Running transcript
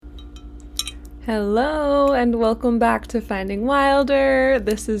Hello, and welcome back to Finding Wilder.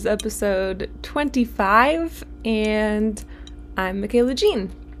 This is episode 25, and I'm Michaela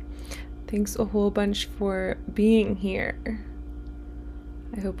Jean. Thanks a whole bunch for being here.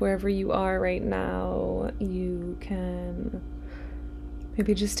 I hope wherever you are right now, you can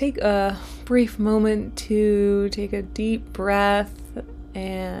maybe just take a brief moment to take a deep breath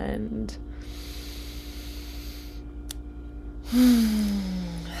and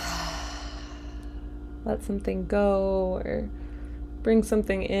let something go or bring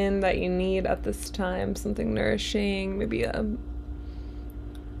something in that you need at this time, something nourishing, maybe a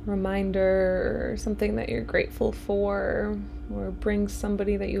reminder or something that you're grateful for, or bring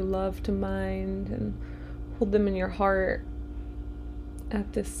somebody that you love to mind and hold them in your heart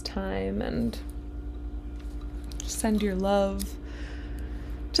at this time, and send your love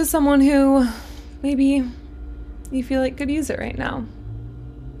to someone who maybe you feel like could use it right now.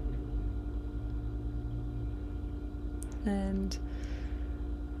 And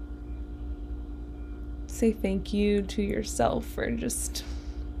say thank you to yourself for just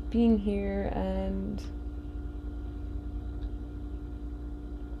being here and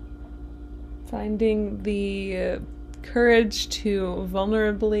finding the courage to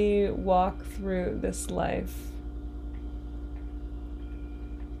vulnerably walk through this life.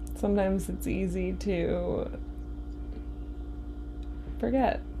 Sometimes it's easy to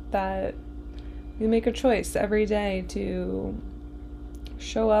forget that we make a choice every day to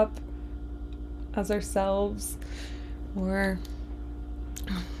show up as ourselves, or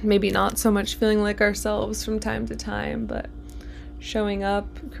maybe not so much feeling like ourselves from time to time, but showing up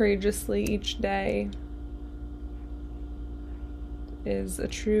courageously each day is a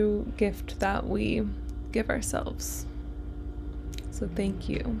true gift that we give ourselves. So thank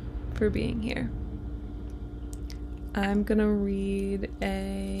you for being here. I'm gonna read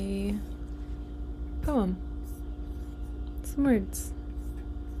a poem, some words,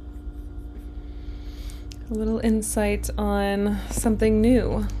 a little insight on something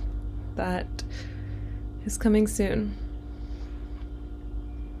new that is coming soon.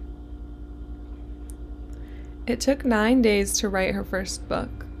 It took 9 days to write her first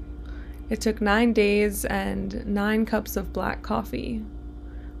book. It took 9 days and 9 cups of black coffee.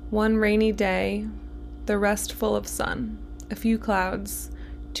 One rainy day, the rest full of sun, a few clouds,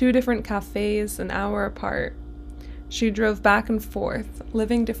 2 different cafes an hour apart. She drove back and forth,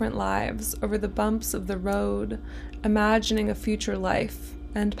 living different lives over the bumps of the road, imagining a future life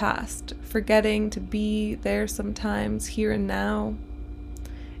and past, forgetting to be there sometimes, here and now.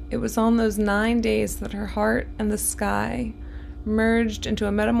 It was on those 9 days that her heart and the sky merged into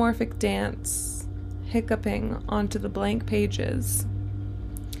a metamorphic dance, hiccuping onto the blank pages.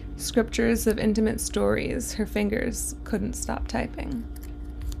 Scriptures of intimate stories her fingers couldn't stop typing.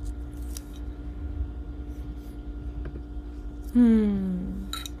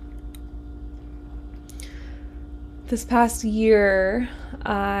 This past year,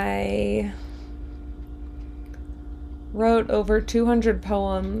 I wrote over 200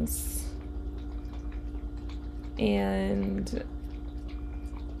 poems, and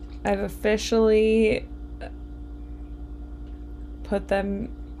I've officially put them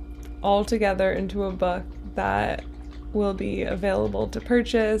all together into a book that will be available to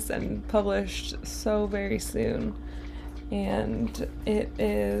purchase and published so very soon. And it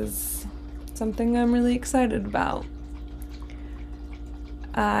is something I'm really excited about.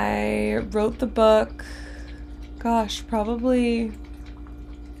 I wrote the book, probably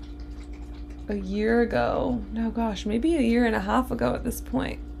a year ago. No, maybe a year and a half ago at this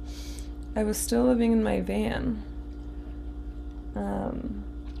point. I was still living in my van.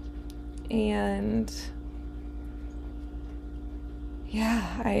 And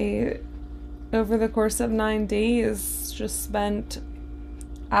yeah, I, over the course of 9 days, just spent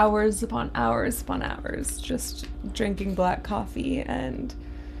hours upon hours upon hours just drinking black coffee and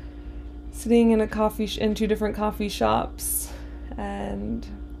sitting in in 2 different coffee shops, and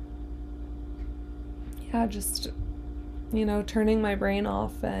just turning my brain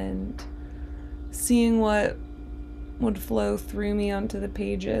off and seeing what would flow through me onto the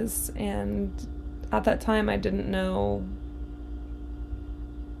pages. And at that time I didn't know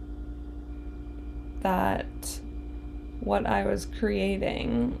that what I was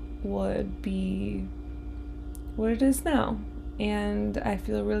creating would be what it is now. And I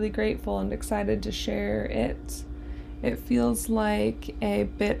feel really grateful and excited to share it. It feels like a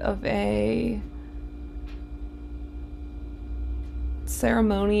bit of a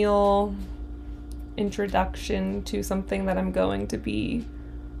ceremonial introduction to something that I'm going to be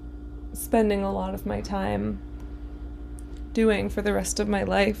spending a lot of my time doing for the rest of my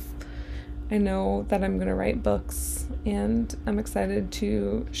life. I know that I'm going to write books, and I'm excited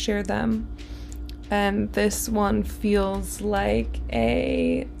to share them. And this one feels like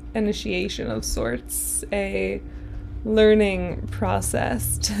a initiation of sorts, a learning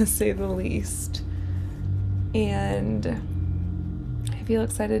process, to say the least. And I feel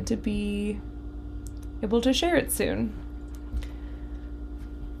excited to be able to share it soon.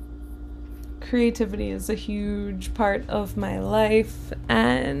 Creativity is a huge part of my life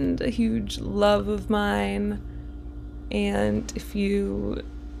and a huge love of mine. And if you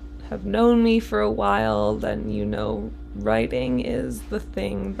have known me for a while, then you know writing is the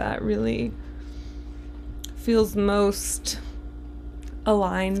thing that really feels most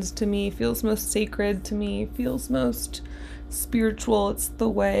aligned to me, feels most sacred to me, feels most spiritual. It's the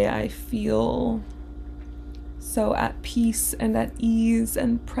way I feel so at peace and at ease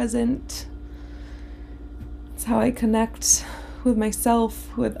and present. It's how I connect with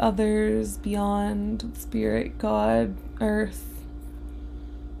myself, with others, beyond, spirit, God, earth.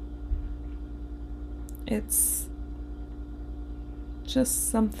 It's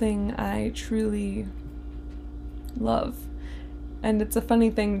just something I truly love. And it's a funny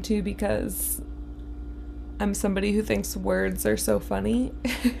thing too, because I'm somebody who thinks words are so funny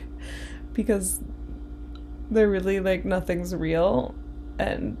because they're really like nothing's real,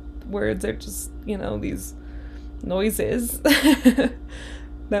 and words are just, these noises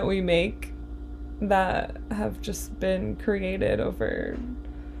that we make that have just been created over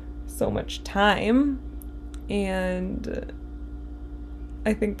so much time. And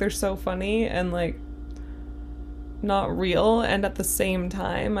I think they're so funny and like not real, and at the same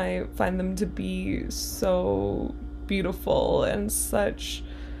time I find them to be so beautiful and such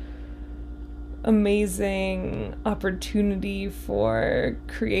amazing opportunity for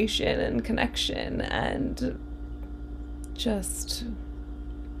creation and connection, and just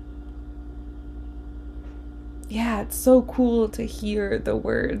it's so cool to hear the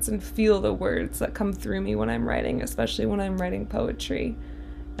words and feel the words that come through me when I'm writing, especially when I'm writing poetry,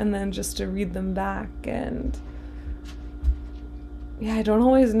 and then just to read them back. And I don't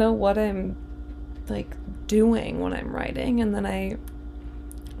always know what I'm like doing when I'm writing, and then I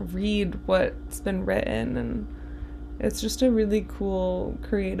read what's been written, and it's just a really cool,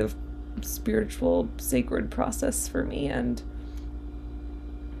 creative, spiritual, sacred process for me. And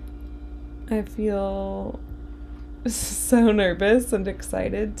I feel so nervous and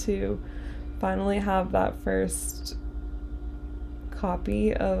excited to finally have that first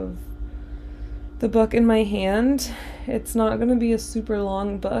copy of the book in my hand. It's not going to be a super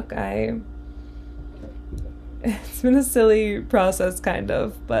long book. It's been a silly process, kind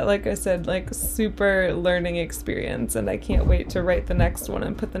of, but like I said, like super learning experience, and I can't wait to write the next one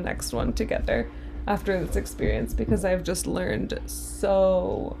and put the next one together after this experience, because I've just learned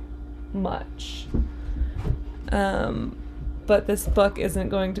so much. But this book isn't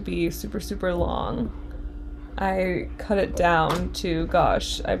going to be super long. I cut it down to,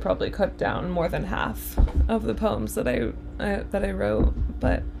 I probably cut down more than half of the poems that I wrote.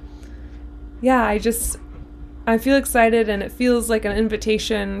 But I feel excited, and it feels like an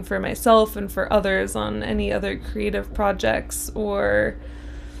invitation for myself and for others on any other creative projects, or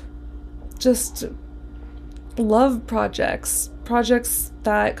just love projects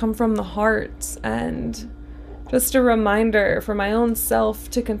that come from the heart, and just a reminder for my own self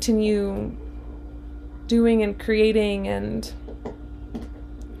to continue doing and creating and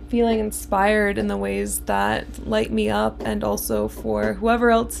feeling inspired in the ways that light me up, and also for whoever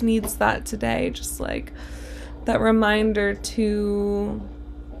else needs that today, just like that reminder to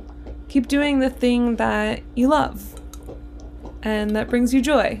keep doing the thing that you love and that brings you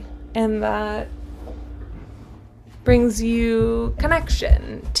joy and that brings you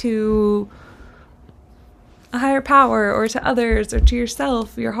connection to a higher power, or to others, or to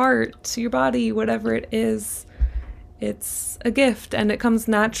yourself, your heart, your body, whatever it is. It's a gift, and it comes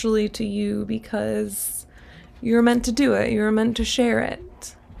naturally to you because you're meant to do it. You're meant to share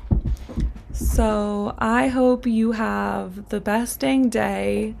it. So I hope you have the best dang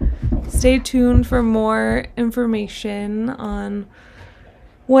day. Stay tuned for more information on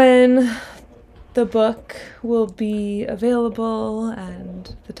when the book will be available,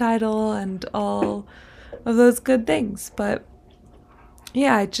 and the title, and all of those good things. But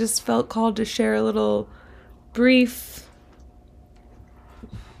I just felt called to share a little brief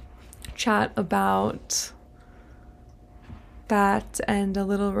chat about that, and a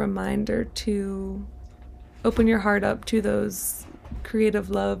little reminder to open your heart up to those creative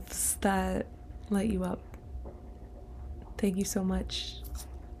loves that light you up. Thank you so much.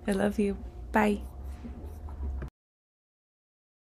 I love you. Bye.